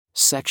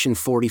Section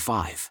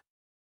 45.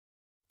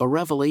 A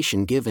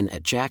revelation given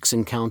at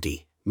Jackson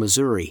County,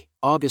 Missouri,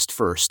 August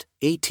 1,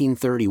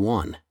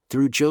 1831,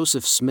 through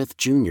Joseph Smith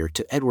Jr.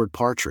 to Edward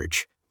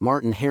Partridge,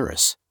 Martin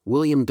Harris,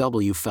 William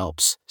W.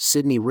 Phelps,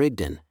 Sidney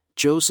Rigdon,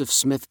 Joseph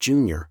Smith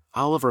Jr.,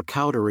 Oliver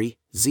Cowdery,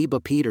 Ziba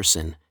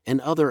Peterson, and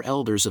other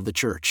elders of the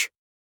church.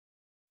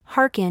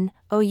 Hearken,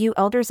 O you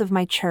elders of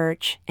my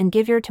church, and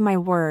give ear to my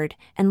word,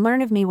 and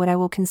learn of me what I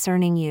will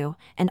concerning you,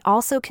 and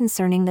also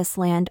concerning this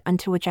land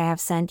unto which I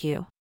have sent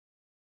you.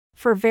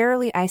 For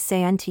verily I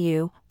say unto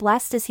you,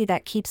 blessed is he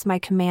that keeps my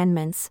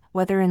commandments,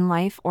 whether in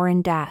life or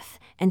in death,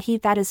 and he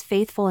that is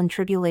faithful in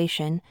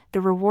tribulation,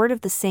 the reward of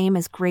the same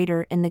is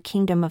greater in the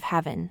kingdom of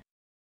heaven.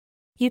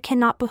 You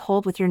cannot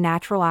behold with your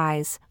natural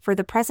eyes, for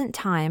the present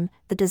time,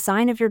 the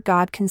design of your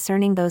God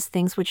concerning those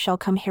things which shall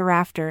come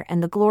hereafter,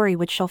 and the glory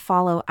which shall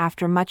follow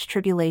after much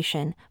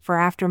tribulation, for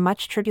after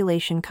much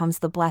tribulation comes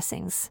the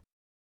blessings.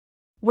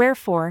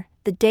 Wherefore,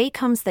 the day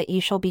comes that ye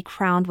shall be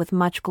crowned with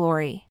much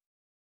glory.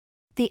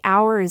 The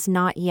hour is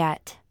not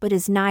yet, but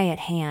is nigh at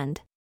hand.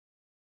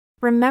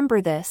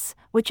 Remember this,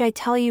 which I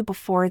tell you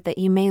before, that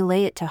ye may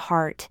lay it to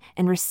heart,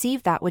 and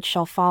receive that which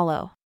shall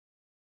follow.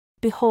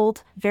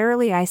 Behold,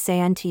 verily I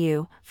say unto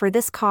you, for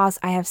this cause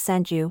I have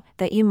sent you,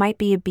 that you might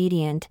be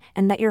obedient,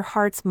 and that your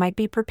hearts might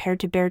be prepared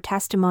to bear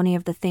testimony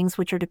of the things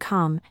which are to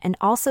come, and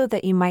also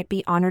that you might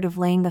be honored of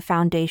laying the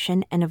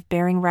foundation and of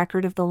bearing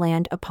record of the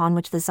land upon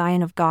which the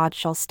Zion of God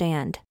shall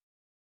stand.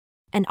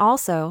 And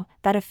also,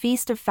 that a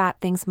feast of fat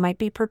things might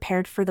be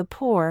prepared for the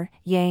poor,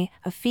 yea,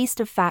 a feast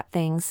of fat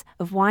things,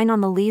 of wine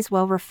on the lees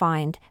well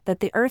refined,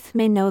 that the earth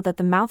may know that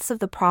the mouths of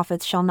the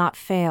prophets shall not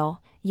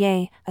fail,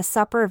 yea, a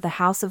supper of the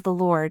house of the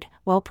Lord,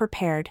 well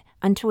prepared,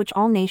 unto which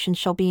all nations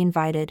shall be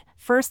invited,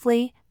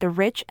 firstly, the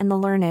rich and the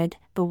learned,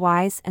 the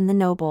wise and the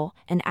noble,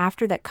 and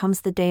after that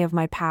comes the day of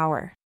my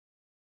power.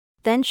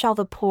 Then shall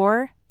the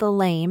poor, the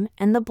lame,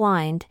 and the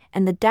blind,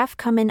 and the deaf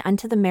come in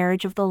unto the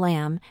marriage of the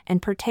Lamb,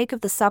 and partake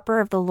of the supper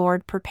of the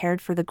Lord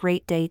prepared for the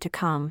great day to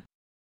come.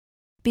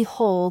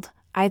 Behold,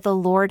 I the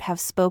Lord have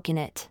spoken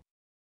it.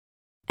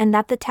 And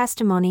that the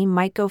testimony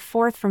might go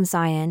forth from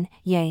Zion,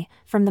 yea,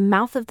 from the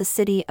mouth of the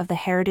city of the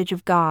heritage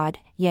of God,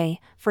 yea,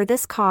 for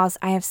this cause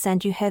I have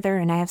sent you hither,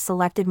 and I have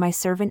selected my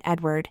servant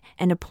Edward,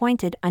 and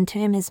appointed unto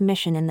him his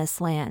mission in this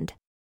land.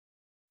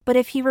 But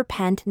if he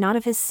repent not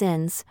of his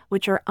sins,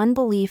 which are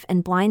unbelief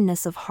and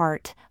blindness of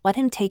heart, let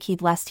him take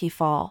heed lest he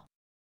fall.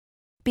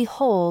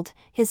 Behold,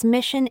 his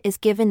mission is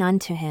given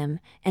unto him,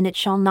 and it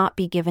shall not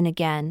be given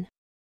again.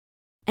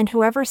 And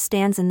whoever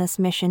stands in this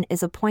mission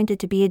is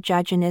appointed to be a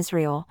judge in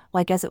Israel,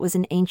 like as it was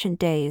in ancient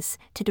days,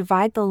 to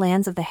divide the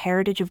lands of the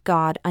heritage of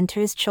God unto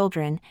his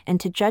children, and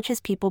to judge his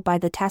people by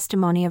the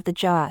testimony of the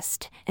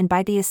just, and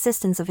by the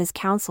assistance of his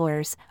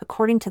counselors,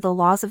 according to the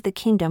laws of the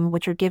kingdom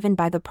which are given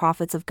by the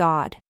prophets of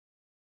God.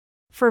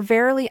 For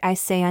verily I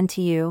say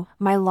unto you,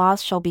 my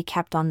laws shall be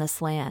kept on this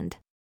land.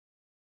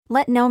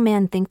 Let no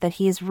man think that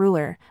he is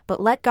ruler, but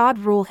let God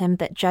rule him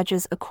that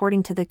judges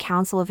according to the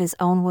counsel of his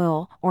own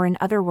will, or in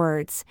other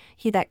words,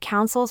 he that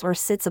counsels or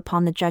sits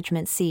upon the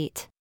judgment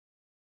seat.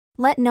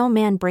 Let no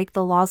man break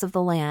the laws of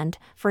the land,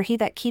 for he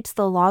that keeps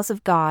the laws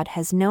of God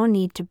has no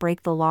need to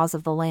break the laws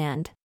of the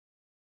land.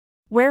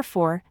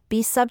 Wherefore,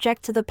 be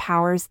subject to the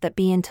powers that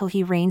be until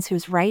he reigns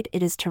whose right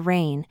it is to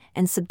reign,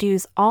 and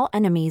subdues all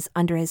enemies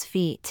under his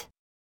feet.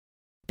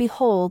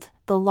 Behold,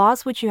 the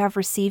laws which you have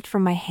received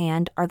from my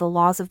hand are the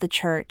laws of the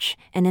church,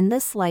 and in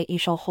this light you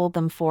shall hold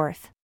them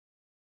forth.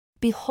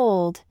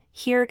 Behold,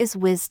 here is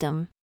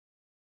wisdom.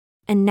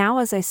 And now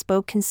as I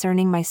spoke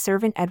concerning my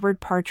servant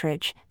Edward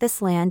Partridge,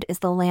 this land is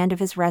the land of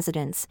his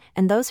residence,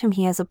 and those whom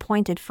he has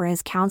appointed for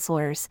his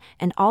counselors,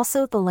 and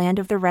also the land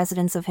of the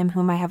residence of him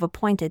whom I have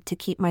appointed to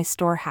keep my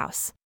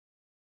storehouse.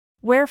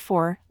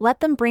 Wherefore, let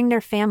them bring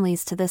their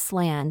families to this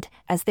land,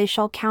 as they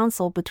shall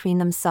counsel between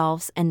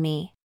themselves and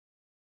me.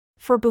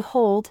 For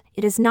behold,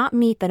 it is not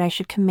meet that I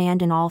should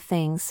command in all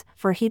things,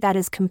 for he that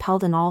is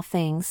compelled in all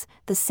things,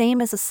 the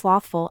same is a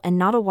slothful and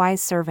not a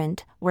wise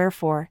servant,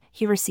 wherefore,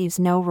 he receives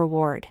no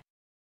reward.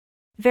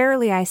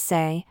 Verily I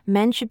say,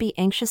 men should be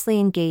anxiously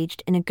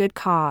engaged in a good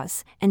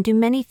cause, and do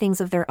many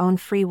things of their own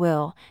free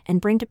will,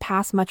 and bring to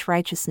pass much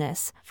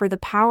righteousness, for the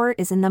power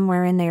is in them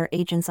wherein they are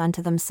agents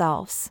unto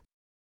themselves.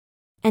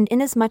 And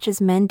inasmuch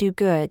as men do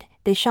good,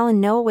 they shall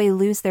in no way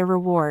lose their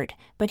reward,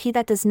 but he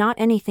that does not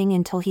anything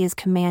until he is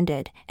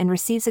commanded, and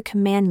receives a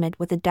commandment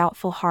with a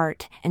doubtful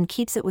heart, and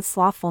keeps it with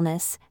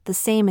slothfulness, the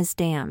same is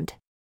damned.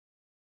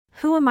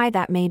 Who am I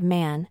that made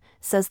man,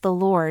 says the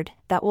Lord,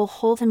 that will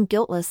hold him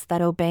guiltless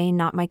that obey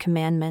not my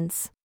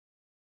commandments?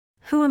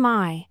 Who am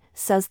I,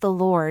 says the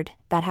Lord,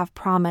 that have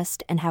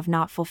promised and have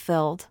not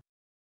fulfilled?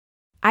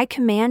 I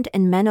command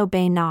and men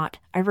obey not,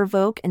 I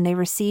revoke and they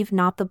receive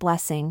not the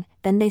blessing.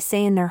 Then they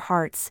say in their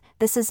hearts,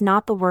 this is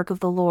not the work of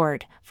the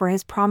Lord, for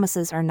his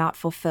promises are not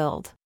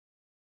fulfilled.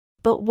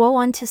 But woe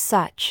unto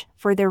such,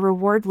 for their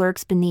reward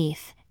lurks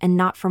beneath, and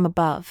not from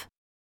above.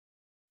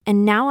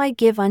 And now I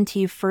give unto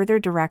you further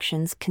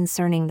directions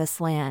concerning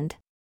this land.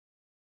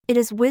 It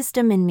is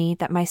wisdom in me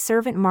that my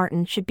servant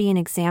Martin should be an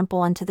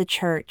example unto the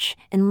church,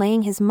 in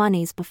laying his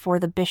moneys before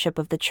the bishop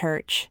of the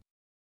church.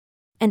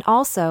 And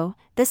also,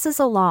 this is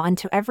a law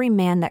unto every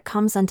man that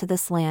comes unto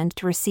this land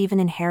to receive an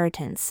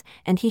inheritance,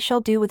 and he shall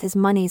do with his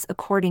moneys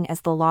according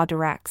as the law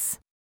directs.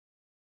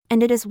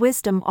 And it is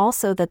wisdom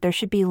also that there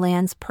should be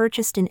lands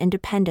purchased in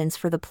Independence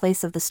for the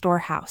place of the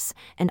storehouse,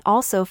 and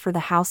also for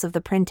the house of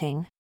the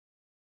printing.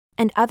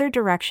 And other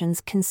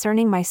directions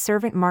concerning my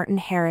servant Martin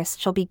Harris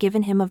shall be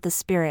given him of the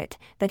Spirit,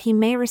 that he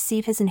may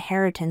receive his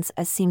inheritance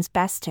as seems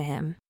best to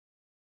him.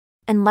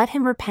 And let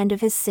him repent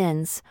of his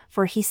sins,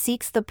 for he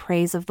seeks the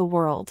praise of the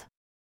world.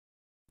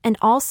 And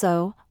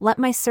also, let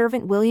my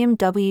servant William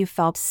W.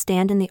 Phelps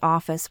stand in the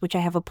office which I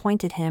have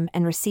appointed him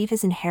and receive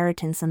his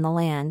inheritance in the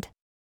land.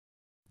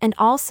 And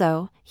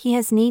also, he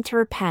has need to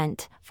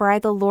repent, for I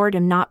the Lord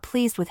am not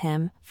pleased with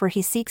him, for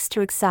he seeks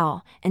to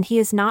excel, and he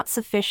is not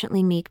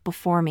sufficiently meek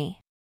before me.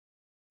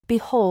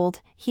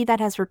 Behold, he that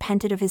has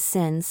repented of his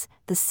sins,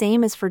 the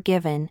same is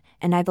forgiven,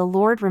 and I the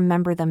Lord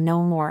remember them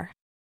no more.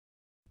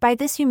 By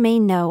this you may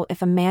know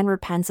if a man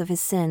repents of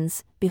his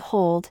sins,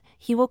 behold,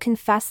 he will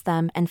confess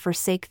them and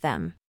forsake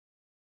them.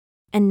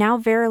 And now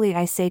verily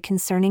I say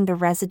concerning the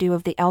residue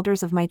of the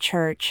elders of my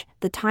church,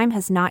 the time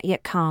has not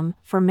yet come,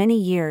 for many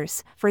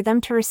years, for them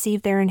to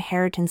receive their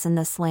inheritance in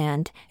this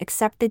land,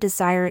 except they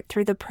desire it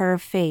through the prayer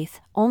of faith,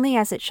 only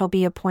as it shall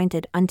be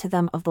appointed unto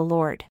them of the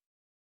Lord.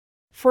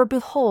 For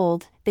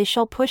behold, they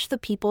shall push the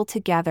people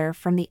together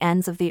from the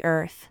ends of the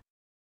earth.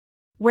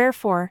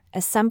 Wherefore,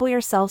 assemble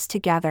yourselves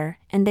together,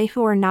 and they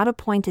who are not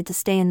appointed to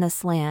stay in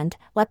this land,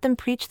 let them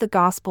preach the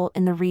gospel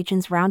in the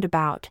regions round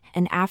about,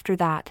 and after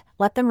that,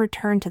 let them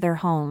return to their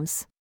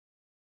homes.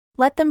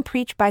 Let them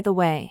preach by the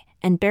way,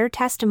 and bear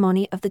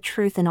testimony of the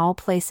truth in all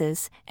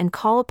places, and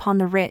call upon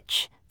the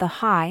rich, the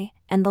high,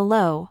 and the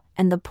low,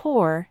 and the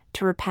poor,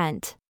 to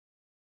repent.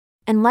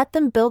 And let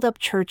them build up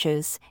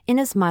churches,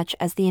 inasmuch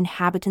as the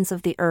inhabitants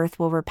of the earth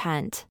will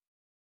repent.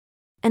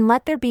 And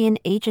let there be an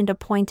agent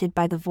appointed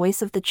by the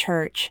voice of the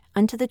church,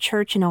 unto the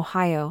church in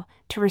Ohio,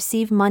 to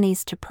receive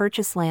moneys to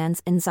purchase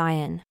lands in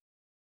Zion.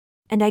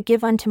 And I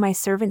give unto my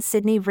servant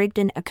Sidney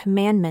Rigdon a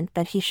commandment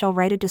that he shall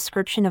write a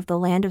description of the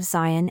land of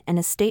Zion and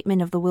a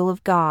statement of the will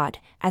of God,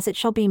 as it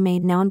shall be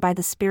made known by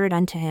the Spirit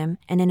unto him,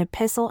 and an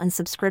epistle and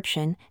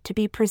subscription, to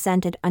be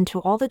presented unto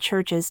all the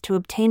churches to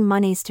obtain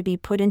moneys to be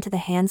put into the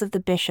hands of the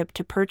bishop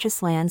to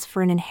purchase lands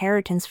for an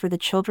inheritance for the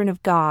children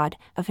of God,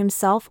 of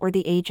himself or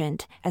the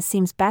agent, as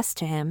seems best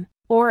to him,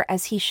 or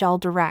as he shall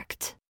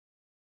direct.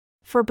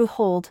 For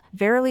behold,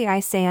 verily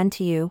I say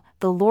unto you,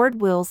 the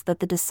Lord wills that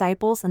the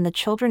disciples and the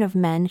children of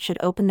men should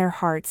open their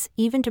hearts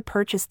even to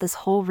purchase this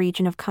whole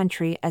region of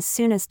country as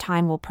soon as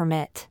time will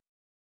permit.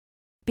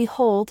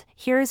 Behold,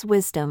 here is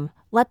wisdom,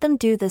 let them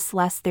do this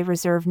lest they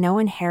reserve no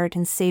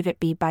inheritance save it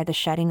be by the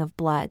shedding of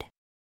blood.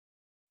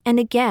 And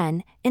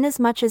again,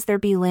 inasmuch as there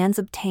be lands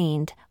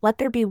obtained, let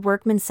there be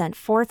workmen sent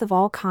forth of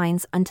all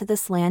kinds unto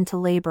this land to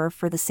labor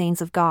for the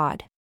saints of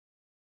God.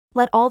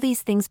 Let all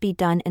these things be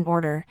done in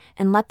order,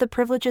 and let the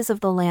privileges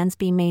of the lands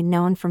be made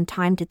known from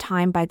time to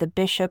time by the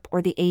bishop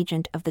or the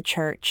agent of the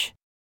church.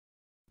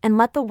 And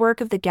let the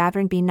work of the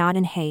gathering be not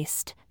in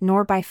haste,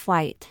 nor by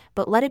flight,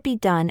 but let it be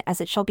done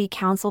as it shall be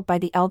counseled by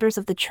the elders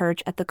of the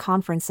church at the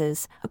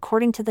conferences,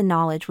 according to the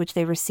knowledge which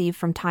they receive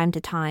from time to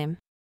time.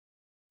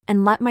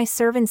 And let my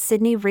servant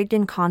Sidney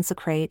Rigdon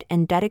consecrate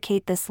and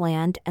dedicate this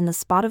land and the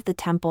spot of the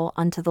temple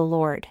unto the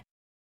Lord.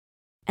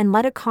 And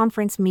let a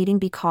conference meeting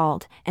be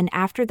called, and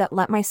after that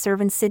let my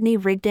servant Sidney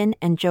Rigdon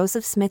and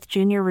Joseph Smith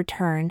Jr.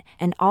 return,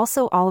 and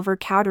also Oliver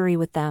Cowdery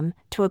with them,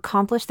 to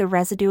accomplish the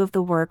residue of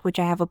the work which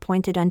I have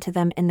appointed unto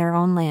them in their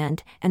own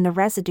land, and the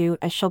residue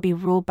as shall be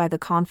ruled by the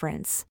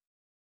conference.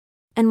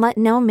 And let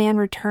no man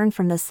return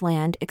from this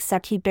land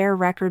except he bear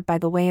record by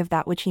the way of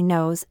that which he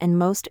knows and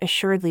most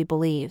assuredly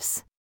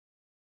believes.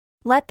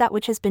 Let that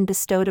which has been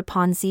bestowed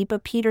upon Ziba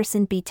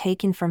Peterson be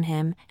taken from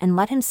him, and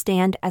let him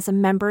stand as a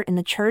member in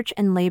the church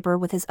and labor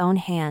with his own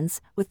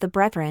hands, with the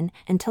brethren,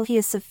 until he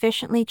is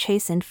sufficiently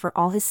chastened for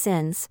all his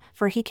sins,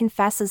 for he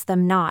confesses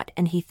them not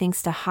and he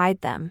thinks to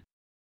hide them.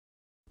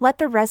 Let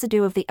the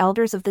residue of the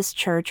elders of this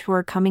church who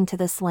are coming to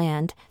this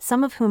land,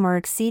 some of whom are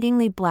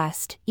exceedingly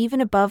blessed, even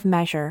above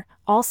measure,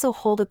 also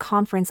hold a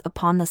conference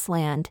upon this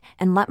land,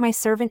 and let my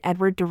servant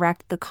Edward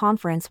direct the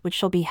conference which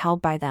shall be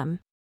held by them.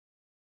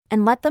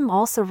 And let them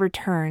also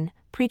return,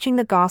 preaching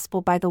the gospel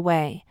by the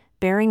way,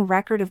 bearing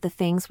record of the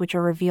things which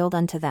are revealed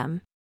unto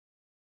them.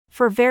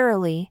 For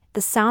verily,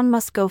 the sound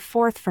must go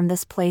forth from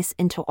this place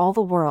into all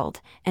the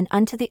world, and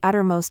unto the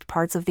uttermost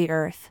parts of the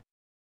earth.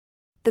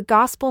 The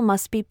gospel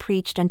must be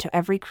preached unto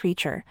every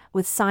creature,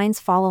 with signs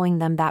following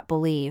them that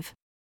believe.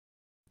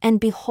 And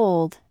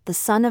behold, the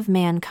Son of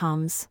Man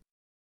comes.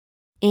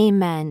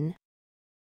 Amen.